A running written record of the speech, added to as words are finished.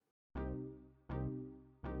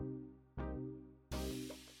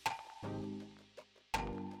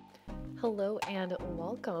Hello and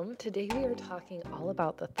welcome. Today we are talking all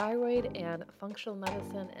about the thyroid and functional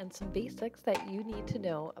medicine and some basics that you need to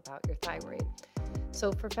know about your thyroid.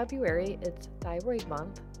 So for February, it's Thyroid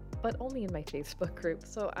Month, but only in my Facebook group.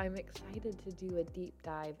 So I'm excited to do a deep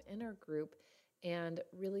dive in our group and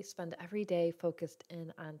really spend every day focused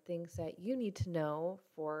in on things that you need to know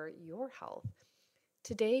for your health.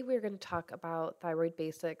 Today, we're going to talk about thyroid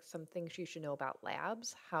basics, some things you should know about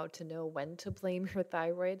labs, how to know when to blame your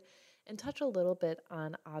thyroid, and touch a little bit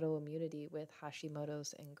on autoimmunity with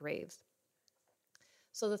Hashimoto's and Graves'.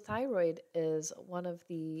 So, the thyroid is one of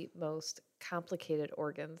the most complicated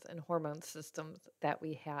organs and hormone systems that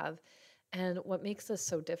we have. And what makes this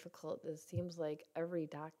so difficult is it seems like every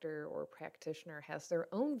doctor or practitioner has their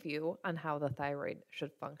own view on how the thyroid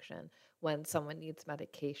should function when someone needs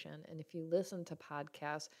medication. And if you listen to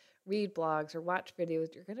podcasts, read blogs, or watch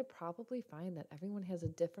videos, you're going to probably find that everyone has a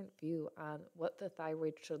different view on what the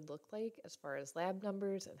thyroid should look like as far as lab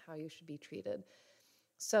numbers and how you should be treated.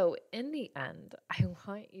 So, in the end, I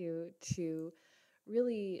want you to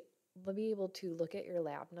really be able to look at your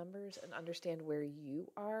lab numbers and understand where you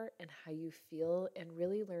are and how you feel, and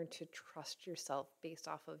really learn to trust yourself based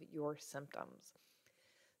off of your symptoms.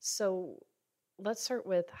 So, let's start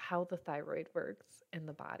with how the thyroid works in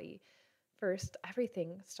the body. First,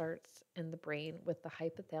 everything starts in the brain with the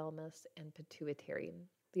hypothalamus and pituitary.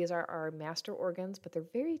 These are our master organs, but they're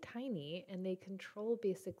very tiny and they control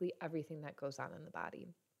basically everything that goes on in the body.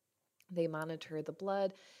 They monitor the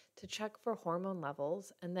blood to check for hormone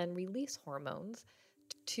levels and then release hormones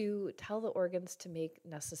to tell the organs to make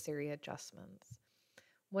necessary adjustments.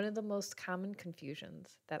 One of the most common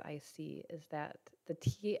confusions that I see is that the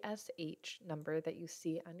TSH number that you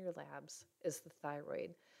see on your labs is the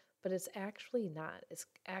thyroid, but it's actually not. It's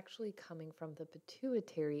actually coming from the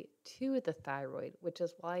pituitary to the thyroid, which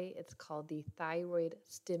is why it's called the thyroid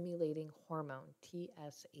stimulating hormone,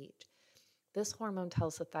 TSH. This hormone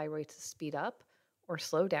tells the thyroid to speed up or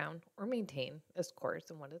slow down or maintain its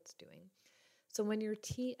course and what it's doing. So when your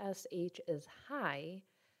TSH is high,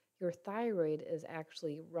 your thyroid is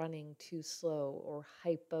actually running too slow or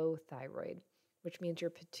hypothyroid, which means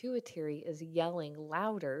your pituitary is yelling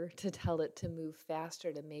louder to tell it to move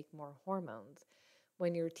faster to make more hormones.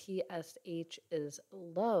 When your TSH is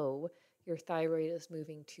low, your thyroid is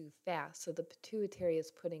moving too fast. So the pituitary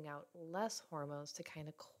is putting out less hormones to kind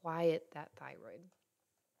of quiet that thyroid.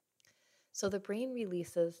 So the brain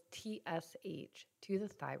releases TSH to the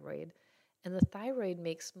thyroid, and the thyroid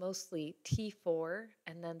makes mostly T4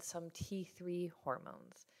 and then some T3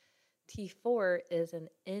 hormones. T4 is an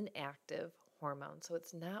inactive hormone, so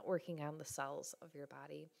it's not working on the cells of your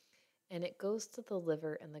body. And it goes to the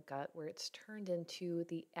liver and the gut where it's turned into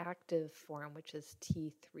the active form, which is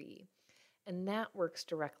T3. And that works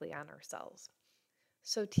directly on our cells.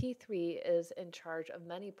 So T3 is in charge of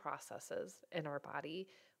many processes in our body,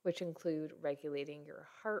 which include regulating your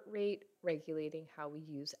heart rate, regulating how we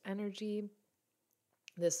use energy.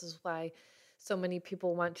 This is why so many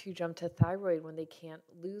people want to jump to thyroid when they can't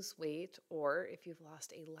lose weight, or if you've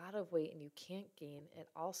lost a lot of weight and you can't gain, it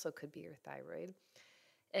also could be your thyroid.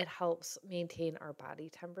 It helps maintain our body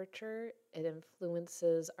temperature. It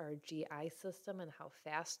influences our GI system and how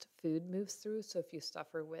fast food moves through. So if you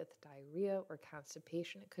suffer with diarrhea or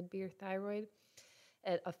constipation, it could be your thyroid.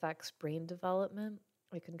 It affects brain development.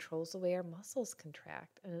 It controls the way our muscles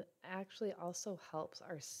contract. And it actually also helps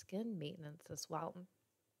our skin maintenance as well.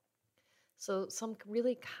 So some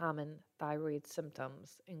really common thyroid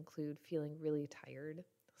symptoms include feeling really tired,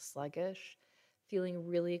 sluggish, feeling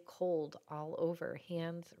really cold all over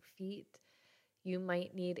hands or feet. You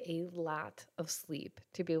might need a lot of sleep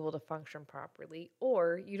to be able to function properly,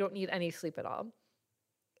 or you don't need any sleep at all.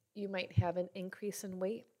 You might have an increase in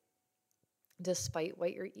weight despite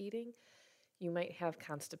what you're eating. You might have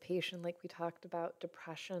constipation, like we talked about,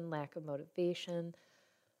 depression, lack of motivation.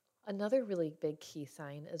 Another really big key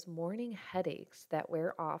sign is morning headaches that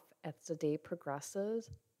wear off as the day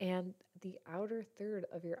progresses, and the outer third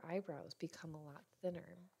of your eyebrows become a lot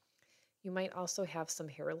thinner. You might also have some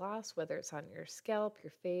hair loss, whether it's on your scalp,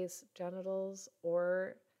 your face, genitals,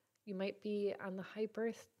 or you might be on the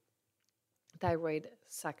hyperthyroid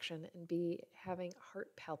section and be having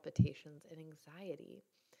heart palpitations and anxiety.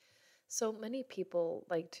 So many people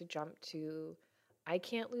like to jump to, I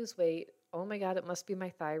can't lose weight. Oh my God, it must be my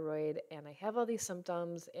thyroid. And I have all these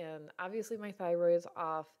symptoms, and obviously my thyroid's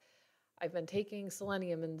off. I've been taking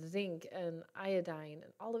selenium and zinc and iodine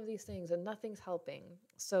and all of these things, and nothing's helping.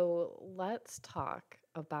 So let's talk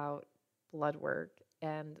about blood work,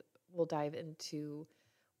 and we'll dive into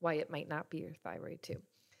why it might not be your thyroid too.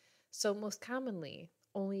 So most commonly,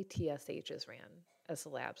 only TSH is ran. as the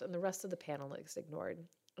labs, and the rest of the panel is ignored.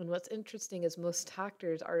 And what's interesting is most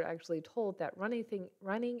doctors are actually told that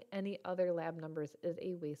running any other lab numbers is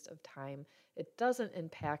a waste of time. It doesn't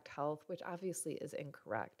impact health, which obviously is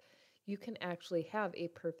incorrect. You can actually have a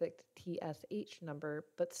perfect TSH number,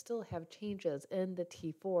 but still have changes in the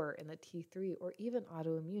T4 and the T3 or even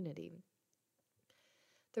autoimmunity.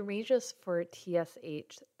 The ranges for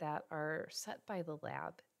TSH that are set by the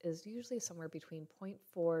lab is usually somewhere between zero point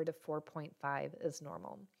 0.4 to 4.5 is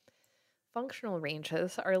normal. Functional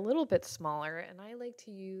ranges are a little bit smaller, and I like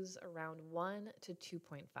to use around 1 to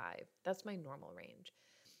 2.5. That's my normal range.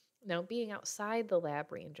 Now, being outside the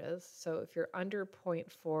lab ranges, so if you're under zero point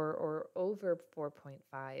 0.4 or over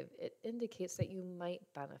 4.5, it indicates that you might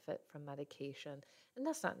benefit from medication, and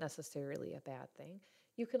that's not necessarily a bad thing.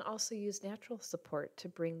 You can also use natural support to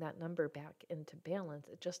bring that number back into balance.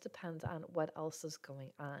 It just depends on what else is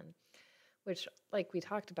going on, which, like we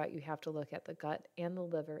talked about, you have to look at the gut and the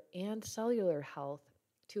liver and cellular health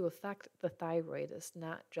to affect the thyroid. It's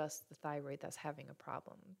not just the thyroid that's having a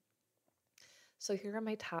problem. So here are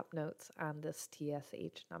my top notes on this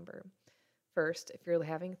TSH number. First, if you're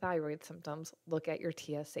having thyroid symptoms, look at your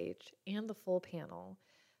TSH and the full panel.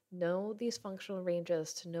 Know these functional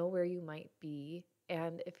ranges to know where you might be.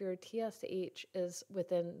 And if your TSH is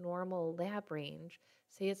within normal lab range,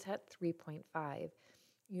 say it's at 3.5,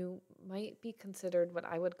 you might be considered what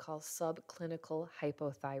I would call subclinical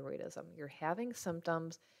hypothyroidism. You're having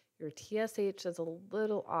symptoms, your TSH is a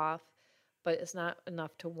little off, but it's not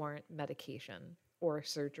enough to warrant medication or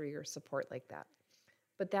surgery or support like that.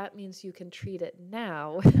 But that means you can treat it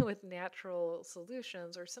now with natural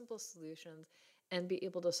solutions or simple solutions and be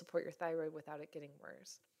able to support your thyroid without it getting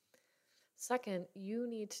worse. Second, you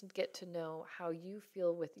need to get to know how you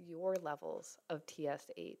feel with your levels of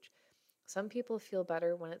TSH. Some people feel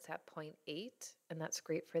better when it's at 0.8, and that's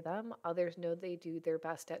great for them. Others know they do their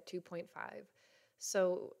best at 2.5.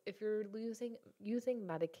 So if you're using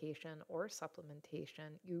medication or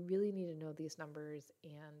supplementation, you really need to know these numbers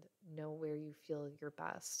and know where you feel your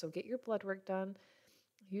best. So get your blood work done.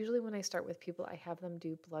 Usually when I start with people, I have them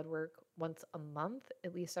do blood work once a month,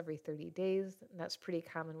 at least every 30 days. And that's pretty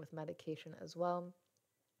common with medication as well.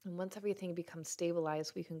 And once everything becomes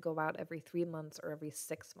stabilized, we can go out every 3 months or every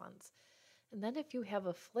 6 months. And then if you have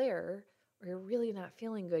a flare or you're really not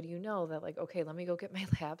feeling good, you know that, like, okay, let me go get my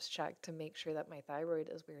labs checked to make sure that my thyroid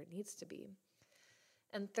is where it needs to be.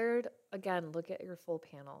 And third, again, look at your full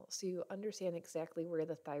panel so you understand exactly where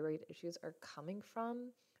the thyroid issues are coming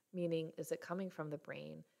from, meaning is it coming from the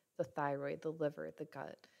brain, the thyroid, the liver, the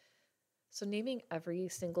gut. So naming every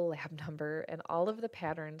single lab number and all of the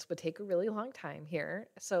patterns would take a really long time here.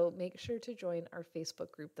 So make sure to join our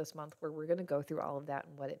Facebook group this month where we're going to go through all of that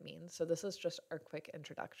and what it means. So this is just our quick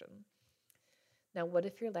introduction. Now, what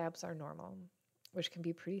if your labs are normal? Which can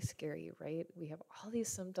be pretty scary, right? We have all these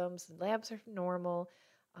symptoms, labs are normal.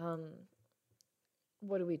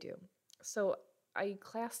 What do we do? So I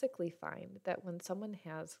classically find that when someone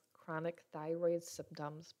has chronic thyroid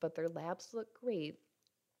symptoms, but their labs look great,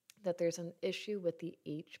 that there's an issue with the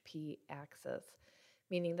HP axis,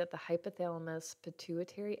 meaning that the hypothalamus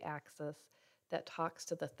pituitary axis that talks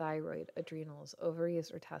to the thyroid, adrenals,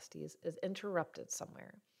 ovaries, or testes is interrupted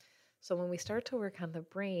somewhere. So when we start to work on the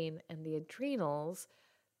brain and the adrenals,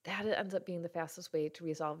 that ends up being the fastest way to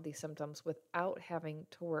resolve these symptoms without having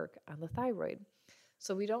to work on the thyroid.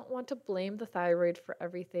 So we don't want to blame the thyroid for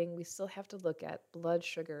everything. We still have to look at blood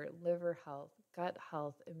sugar, liver health, gut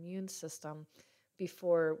health, immune system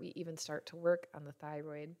before we even start to work on the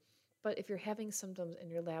thyroid. But if you're having symptoms and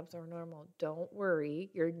your labs are normal, don't worry.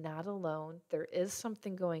 You're not alone. There is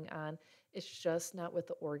something going on. It's just not with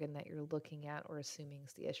the organ that you're looking at or assuming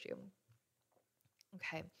is the issue.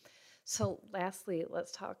 Okay, so lastly,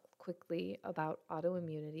 let's talk quickly about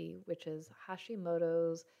autoimmunity, which is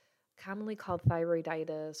Hashimoto's, commonly called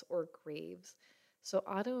thyroiditis or Graves'. So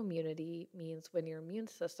autoimmunity means when your immune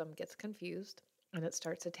system gets confused and it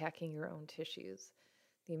starts attacking your own tissues.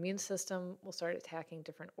 The immune system will start attacking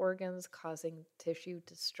different organs, causing tissue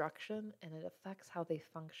destruction, and it affects how they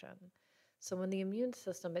function. So when the immune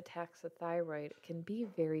system attacks the thyroid, it can be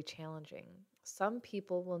very challenging. Some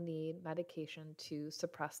people will need medication to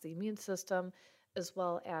suppress the immune system, as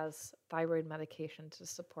well as thyroid medication to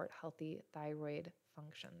support healthy thyroid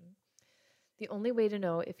function. The only way to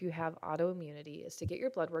know if you have autoimmunity is to get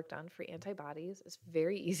your blood work done for antibodies. It's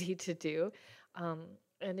very easy to do.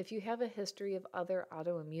 And if you have a history of other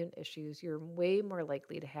autoimmune issues, you're way more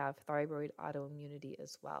likely to have thyroid autoimmunity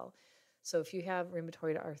as well. So if you have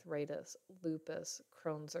rheumatoid arthritis, lupus,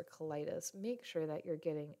 Crohn's, or colitis, make sure that you're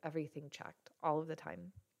getting everything checked all of the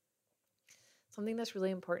time. Something that's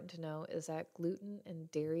really important to know is that gluten and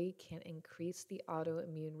dairy can increase the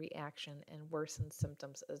autoimmune reaction and worsen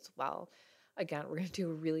symptoms as well. Again, we're going to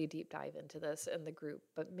do a really deep dive into this in the group,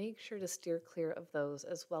 but make sure to steer clear of those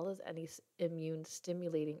as well as any immune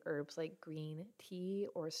stimulating herbs like green tea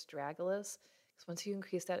or astragalus. Because once you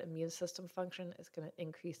increase that immune system function, it's going to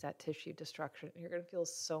increase that tissue destruction. And you're going to feel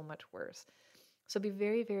so much worse. So be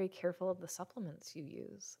very, very careful of the supplements you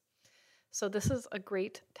use. So, this is a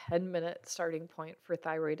great 10-minute starting point for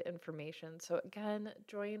thyroid information. So, again,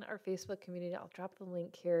 join our Facebook community. I'll drop the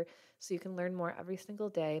link here so you can learn more every single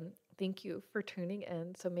day. Thank you for tuning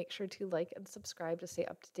in. So, make sure to like and subscribe to stay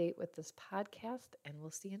up to date with this podcast, and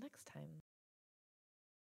we'll see you next time.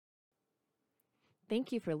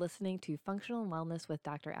 Thank you for listening to Functional Wellness with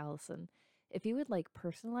Dr. Allison. If you would like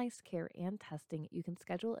personalized care and testing, you can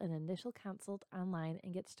schedule an initial consult online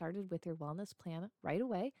and get started with your wellness plan right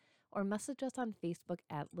away, or message us on Facebook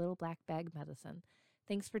at Little Black Bag Medicine.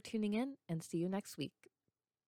 Thanks for tuning in and see you next week.